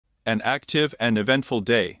An active and eventful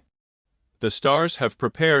day. The stars have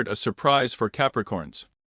prepared a surprise for Capricorns.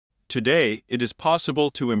 Today, it is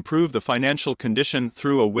possible to improve the financial condition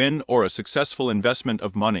through a win or a successful investment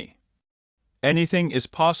of money. Anything is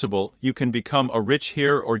possible. You can become a rich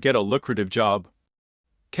here or get a lucrative job.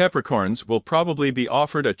 Capricorns will probably be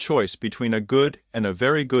offered a choice between a good and a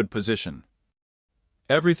very good position.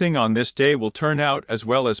 Everything on this day will turn out as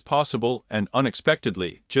well as possible and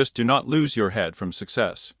unexpectedly. Just do not lose your head from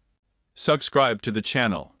success. Subscribe to the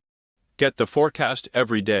channel. Get the forecast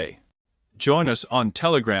every day. Join us on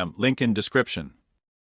Telegram, link in description.